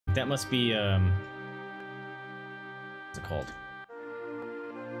That must be, what's it called?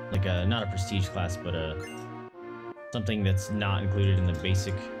 Like a, not a prestige class, but something that's not included in the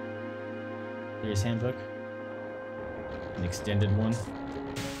basic player's handbook. An extended one.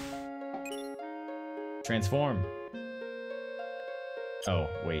 Transform. Oh,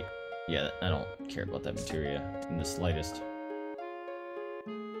 wait. Yeah, I don't care about that materia in the slightest.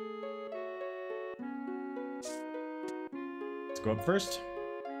 Let's go up first.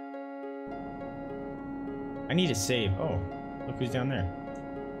 I need a save. Oh, look who's down there.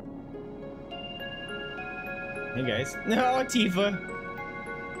 Hey guys. No, Tifa!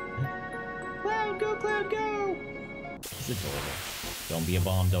 Cloud, go, Cloud, go! It's adorable. Don't be a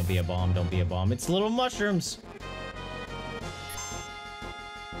bomb, don't be a bomb, don't be a bomb. It's little mushrooms!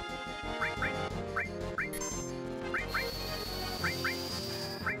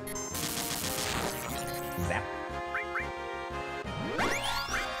 Zap.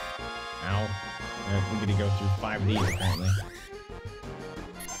 Ow. We're gonna go through 5 of these, apparently.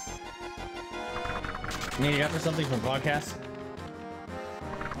 Made it up for something from podcast?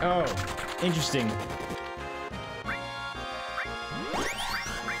 Oh, interesting.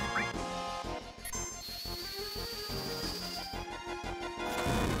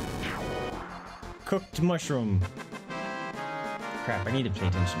 Cooked mushroom. Crap, I need to pay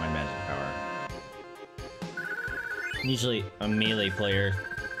attention to my magic power. I'm usually a melee player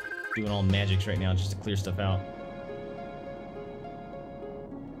doing all magics right now just to clear stuff out.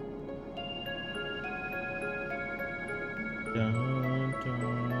 Dun,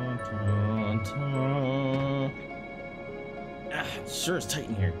 dun, dun, dun. Ah, it sure is tight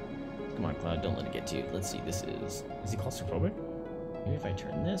in here. Come on, Cloud, don't let it get to you. Let's see, this is he claustrophobic? Maybe if I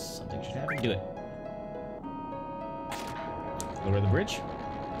turn this, something should happen. Do it. Lower the bridge.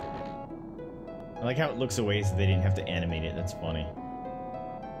 I like how it looks away so they didn't have to animate it. That's funny.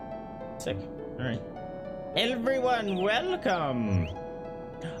 Sick. Alright. Everyone, welcome!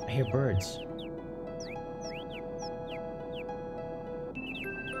 I hear birds.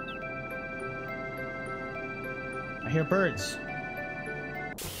 I hear birds.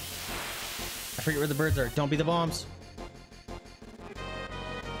 I forget where the birds are. Don't be the bombs.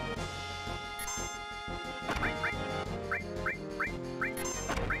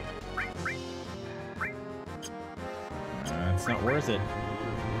 It's not worth it.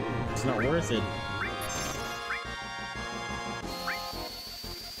 It's not worth it.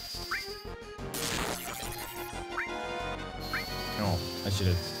 Oh, I should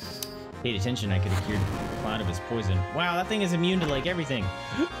have paid attention. I could have cured Cloud of his poison. Wow, that thing is immune to like everything.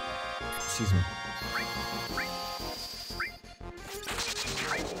 Excuse me.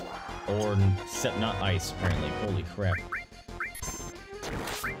 Or except not ice, apparently. Holy crap.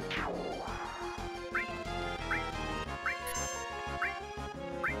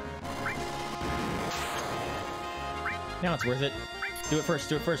 Now it's worth it. Do it first,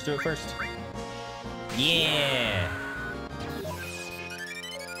 do it first, do it first. Yeah!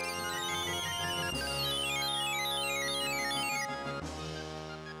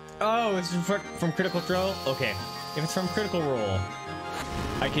 Oh, it's from Critical Role? Okay. If it's from Critical Role,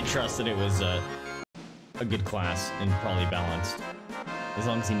 I could trust that it was a good class and probably balanced. As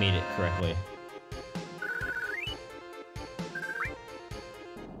long as he made it correctly.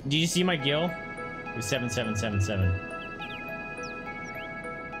 Do you see my gil? It was 7777.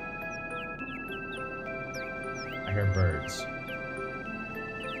 I hear birds.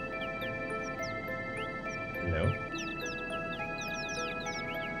 Hello?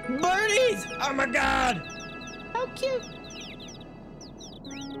 Birdies! Oh my god! How cute!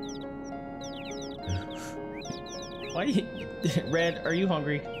 Why do you... Red, are you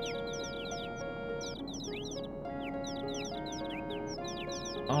hungry?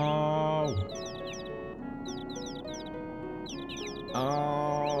 Oh.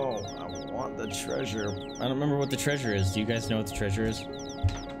 Oh, I want the treasure. I don't remember what the treasure is. Do you guys know what the treasure is?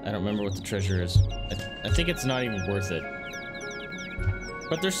 I don't remember what the treasure is. I think it's not even worth it.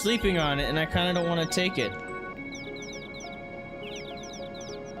 But they're sleeping on it, and I kind of don't want to take it.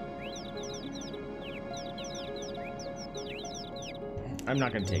 I'm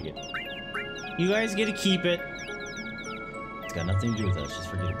not going to take it. You guys get to keep it. It's got nothing to do with us. Just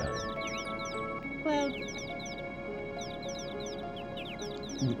forget about it. Well...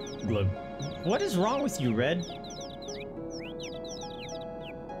 Glub. What is wrong with you, Red?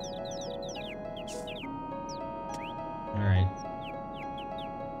 Alright.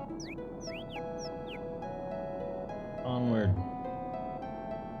 Onward.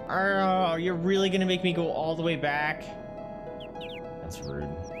 Oh, you're really gonna make me go all the way back? That's rude.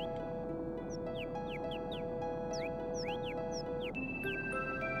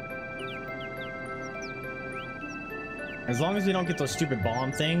 As long as we don't get those stupid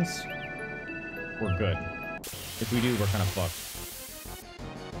bomb things, we're good. If we do, we're kind of fucked.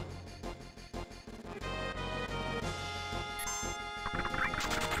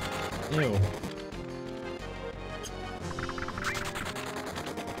 Ew.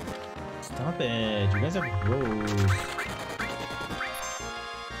 Stop it. You guys are gross.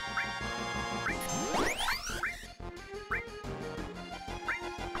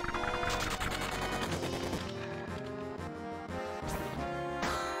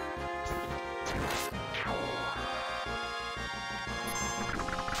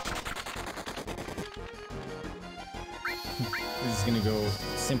 This is gonna go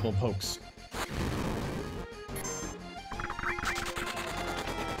simple pokes.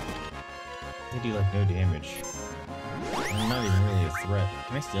 They do like no damage. I'm not even really a threat.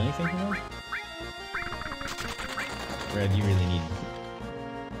 Can I steal anything from them? Red, you really need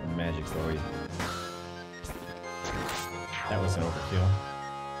magic story. That was an overkill.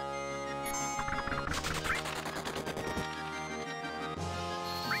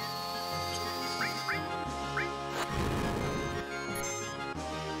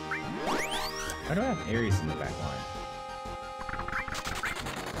 Why do I have Ares in the back line?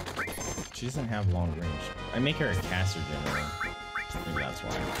 She doesn't have long range. I make her a caster generally. Maybe that's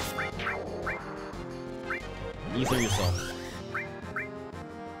why. Ether yourself.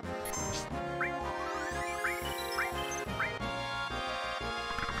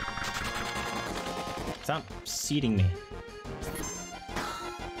 Stop seeding me.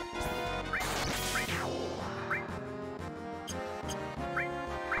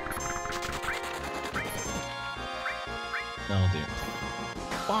 That'll do.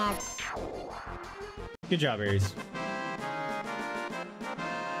 Bonk. Good job, Ares.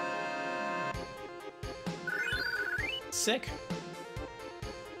 Sick.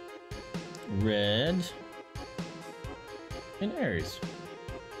 Red. And Ares.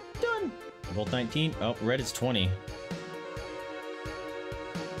 Done. Volt 19. Oh, red is 20.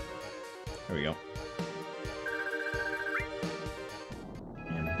 There we go.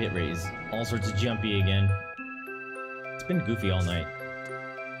 And bit rate is all sorts of jumpy again. It's been goofy all night.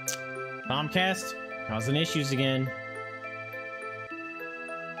 Comcast, causing issues again.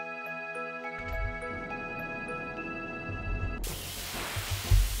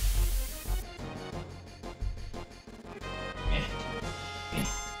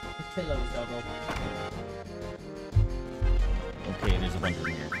 Okay, there's a bunch of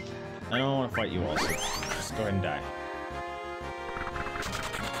them here. I don't want to fight you all, so just go ahead and die.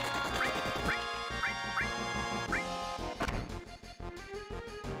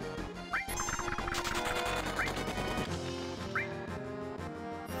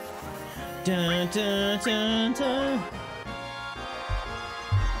 Dun, dun, dun, dun.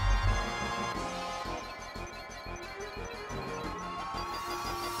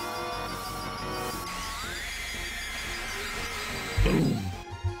 Boom.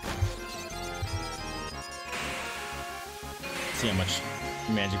 See how much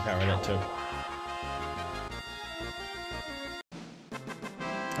magic power that took.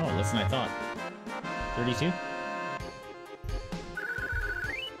 Oh, less than I thought. 32?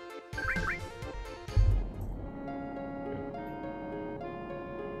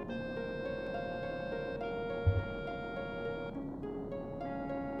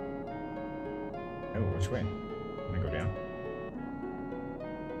 Oh, which way? Can I go down?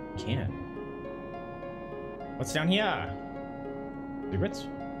 Can. What's down here? Secrets?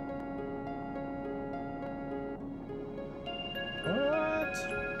 What?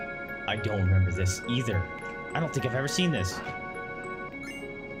 I don't remember this either. I don't think I've ever seen this.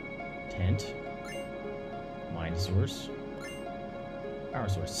 Tent. Mind source. Power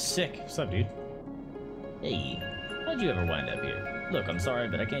source. Sick. What's up, dude? Hey. How'd you ever wind up here? Look, I'm sorry,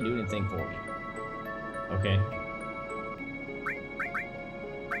 but I can't do anything for you. Okay.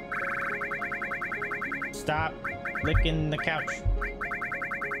 Stop licking the couch.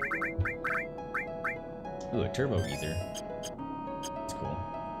 Ooh, a turbo ether. That's cool.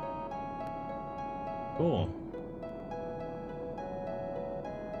 Cool.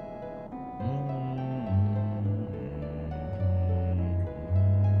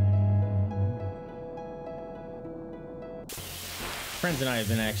 Friends and I have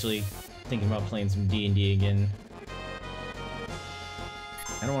been actually thinking about playing some D&D again.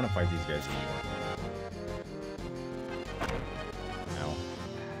 I don't want to fight these guys anymore.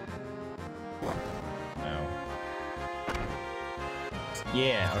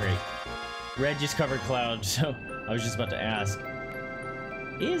 Yeah, alright. Red just covered Cloud, so I was just about to ask.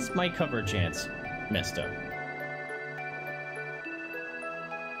 Is my cover chance messed up?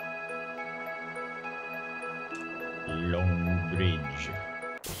 Long bridge.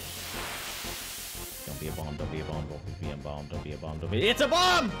 Don't be a bomb, don't be a bomb, don't be a bomb, don't be a bomb, don't be. It's a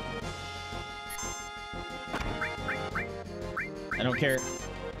bomb! I don't care.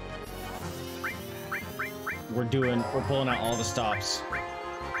 We're pulling out all the stops.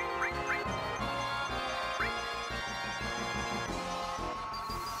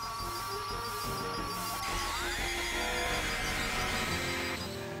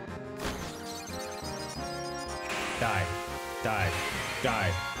 Die. Die.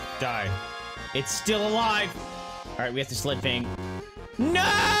 Die. Die. It's still alive! Alright, we have to sled fang.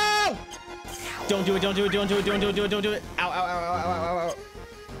 No! Don't do it, don't do it, don't do it, don't do it, don't do it. Ow, ow, ow, ow, ow, ow,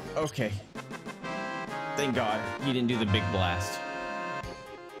 ow. Okay. Thank God you didn't do the big blast.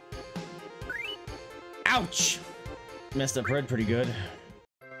 Ouch! Messed up red pretty good.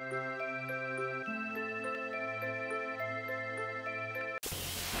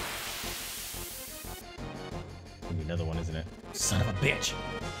 Gonna be another one, isn't it? Son of a bitch!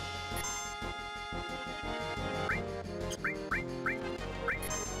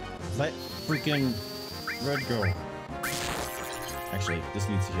 Let freaking red go. Actually, this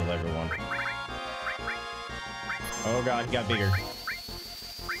needs to heal everyone. Oh God, he got bigger.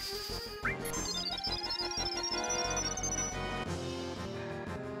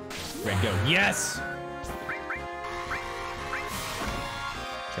 Red go. Yes!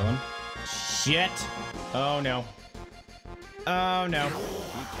 Kill him. Shit! Oh no. Oh no.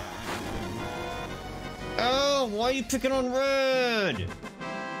 Oh, why are you picking on red?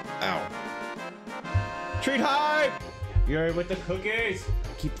 Ow. Treat high! You're with the cookies!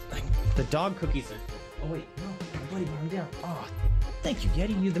 Keep the dog cookies are. Oh wait, no, my buddy brought him down. Oh, thank you,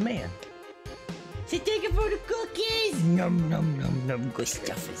 Yeti, you're the man. So thank you for the cookies! Num num num num, good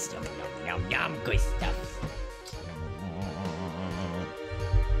stuff is num num num num, good stuff.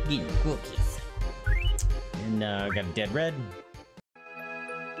 Getting cookies. And got a dead red.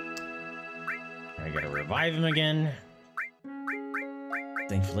 I gotta revive him again.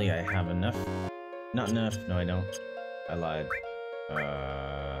 Thankfully, I have enough. Not enough. No, I don't. I lied.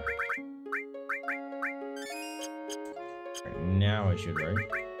 Right now I should, right?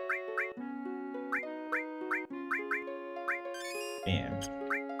 Bam.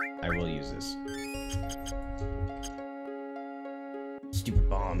 I will use this. Stupid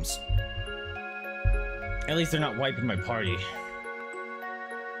bombs. At least they're not wiping my party.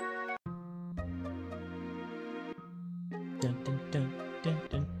 Dun, dun, dun, dun,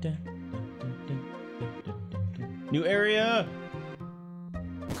 dun, dun, dun, dun, dun, dun. New area!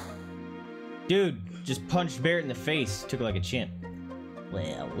 Dude, just punched Barrett in the face. Took it like a champ.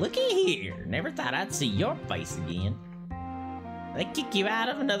 Well, looky here. Never thought I'd see your face again. They kick you out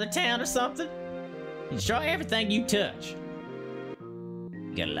of another town or something? You destroy everything you touch.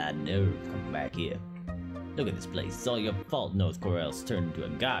 You got a lot of nerve coming back here. Look at this place. It's all your fault North Corel's turned into a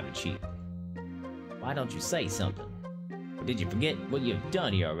garbage heap. Why don't you say something? Or did you forget what you've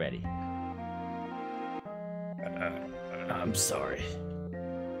done here already? I'm sorry.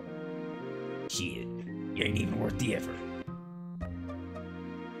 Shit, you ain't even worth the effort.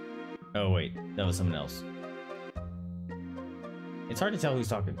 Oh wait, that was someone else. It's hard to tell who's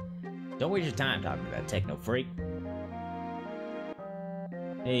talking. Don't waste your time talking to that techno freak.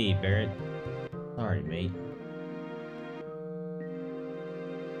 Hey, Barrett. Sorry, mate.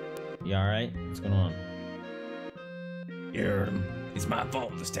 You alright? What's going on? You heard him. It's my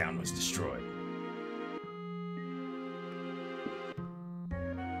fault this town was destroyed.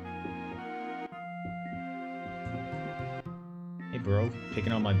 Hey, bro.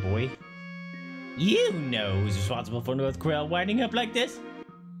 Picking on my boy? You know who's responsible for North Corel winding up like this?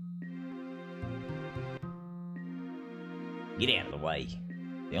 Get out of the way.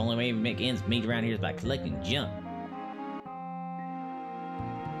 The only way we make ends meet around here is by collecting junk.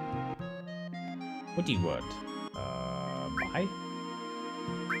 What do you want? Buy?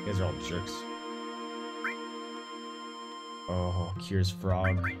 You guys are all jerks. Oh, cures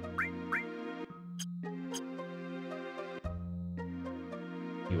frog.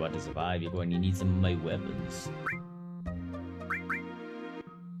 You want to survive, you're going to need some of my weapons.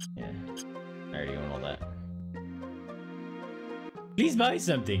 Yeah, I already own all that. Please buy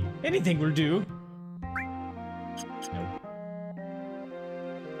something. Anything will do. Nope.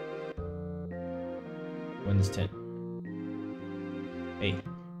 Win this tent. Hey.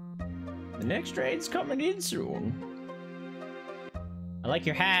 The next train's coming in soon. I like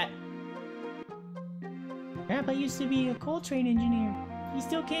your hat. Grandpa used to be a coal train engineer. He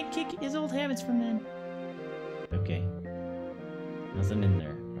still can't kick his old habits from then. Okay. Nothing in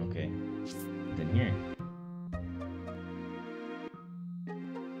there. Okay. What's in here?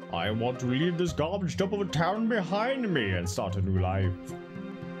 I want to leave this garbage dump of a town behind me and start a new life.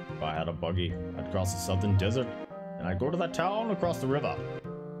 If I had a buggy, I'd cross the southern desert, and I'd go to that town across the river.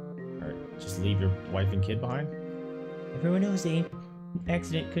 Alright, just leave your wife and kid behind? Everyone knows the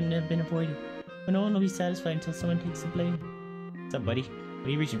accident couldn't have been avoided, but no one will be satisfied until someone takes the blame. What's up, buddy? What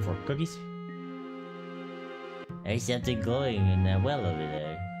are you reaching for? Cookies? There's something glowing in that well over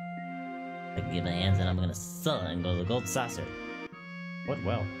there. I can get my hands on, I'm gonna sell it and go to the gold saucer. What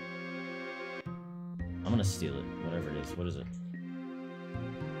well? I'm gonna steal it, whatever it is. What is it?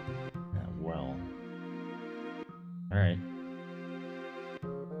 Well. Alright.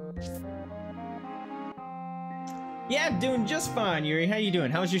 Yeah, I'm doing just fine, Yuri. How you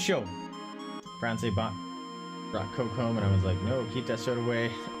doing? How was your show? France brought Coke home, and I was like, no, keep that shit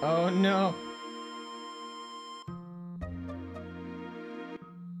away. Oh, no.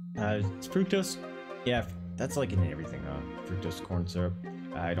 It's fructose. Yeah, that's like in everything, fructose corn syrup.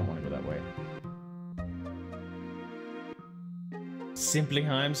 I don't want to go that way. Simply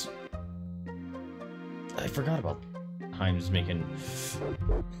Himes. I forgot about Himes making...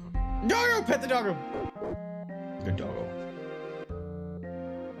 Doggo! Pet the doggo! Good doggo.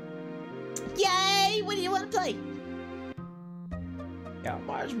 Yay! What do you want to play? Yeah,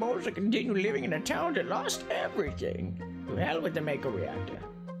 I suppose to continue living in a town that lost everything. To hell with the Mako reactor.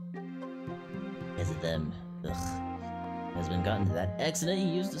 Because of them. Ugh. Husband got into that accident he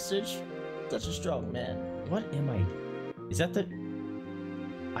used to search. Such a strong man. What am I? Is that the...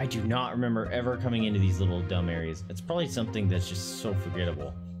 I do not remember ever coming into these little dumb areas. It's probably something that's just so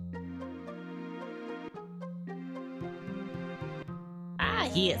forgettable. I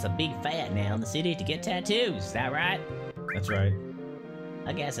hear it's a big fad now in the city to get tattoos. Is that right? That's right.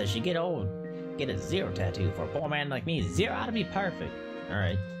 I guess I should get old. Get a zero tattoo for a poor man like me. Zero ought to be perfect.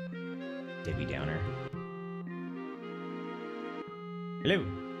 Alright. Debbie Downer. Hello.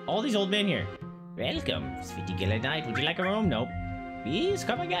 All these old men here. Welcome. Sweetie Gilly Night. Would you like a room? Nope. Please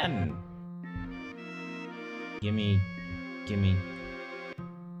come again. Gimme.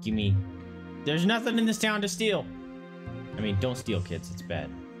 There's nothing in this town to steal. I mean, don't steal, kids. It's bad.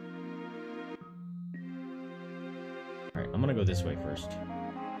 Alright, I'm gonna go this way first.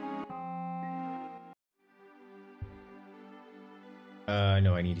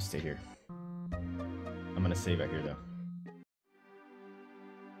 No, I need to stay here. I'm gonna save out here, though.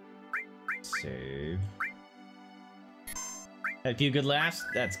 Save. Had a few good laughs.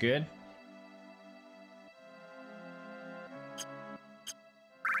 That's good.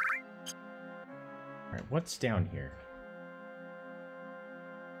 Alright, what's down here?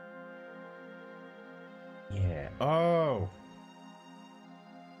 Yeah. Oh!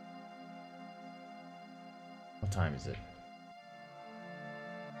 What time is it?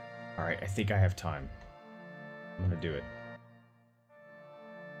 Alright, I think I have time. I'm gonna do it.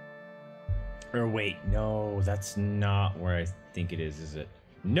 Or wait, no, that's not where I think it is it?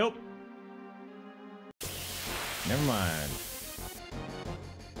 Nope! Never mind.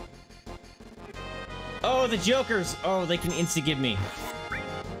 Oh, the jokers! Oh, they can insta-give me.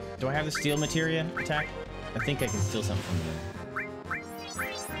 Do I have the steel materia attack? I think I can steal something from them.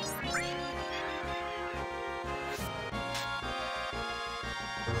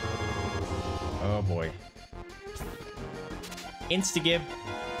 Oh boy. Insta-give.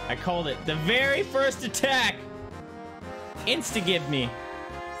 I called it. The very first attack! Insta-give me.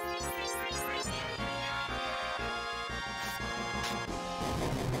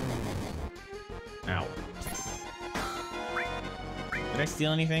 Ow. Did I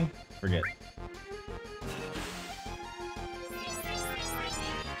steal anything? Forget.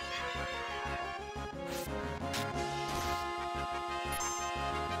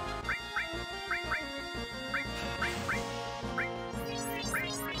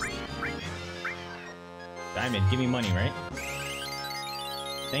 Diamond, give me money, right?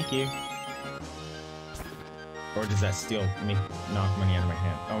 Thank you. Or does that steal me, knock money out of my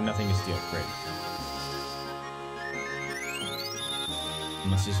hand? Oh, nothing to steal. Great. I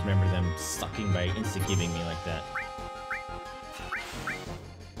must just remember them sucking by insta-giving me like that.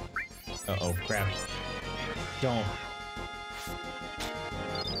 Uh-oh, crap. Don't.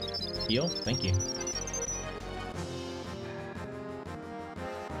 Heal? Thank you.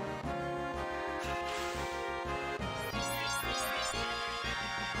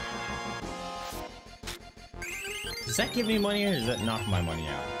 Does that give me money or does that knock my money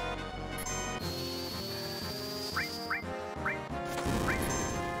out?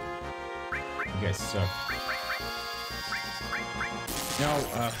 You guys suck. No,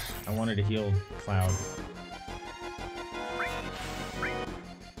 I wanted to heal Cloud.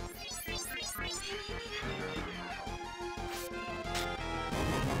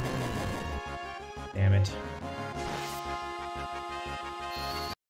 Damn it.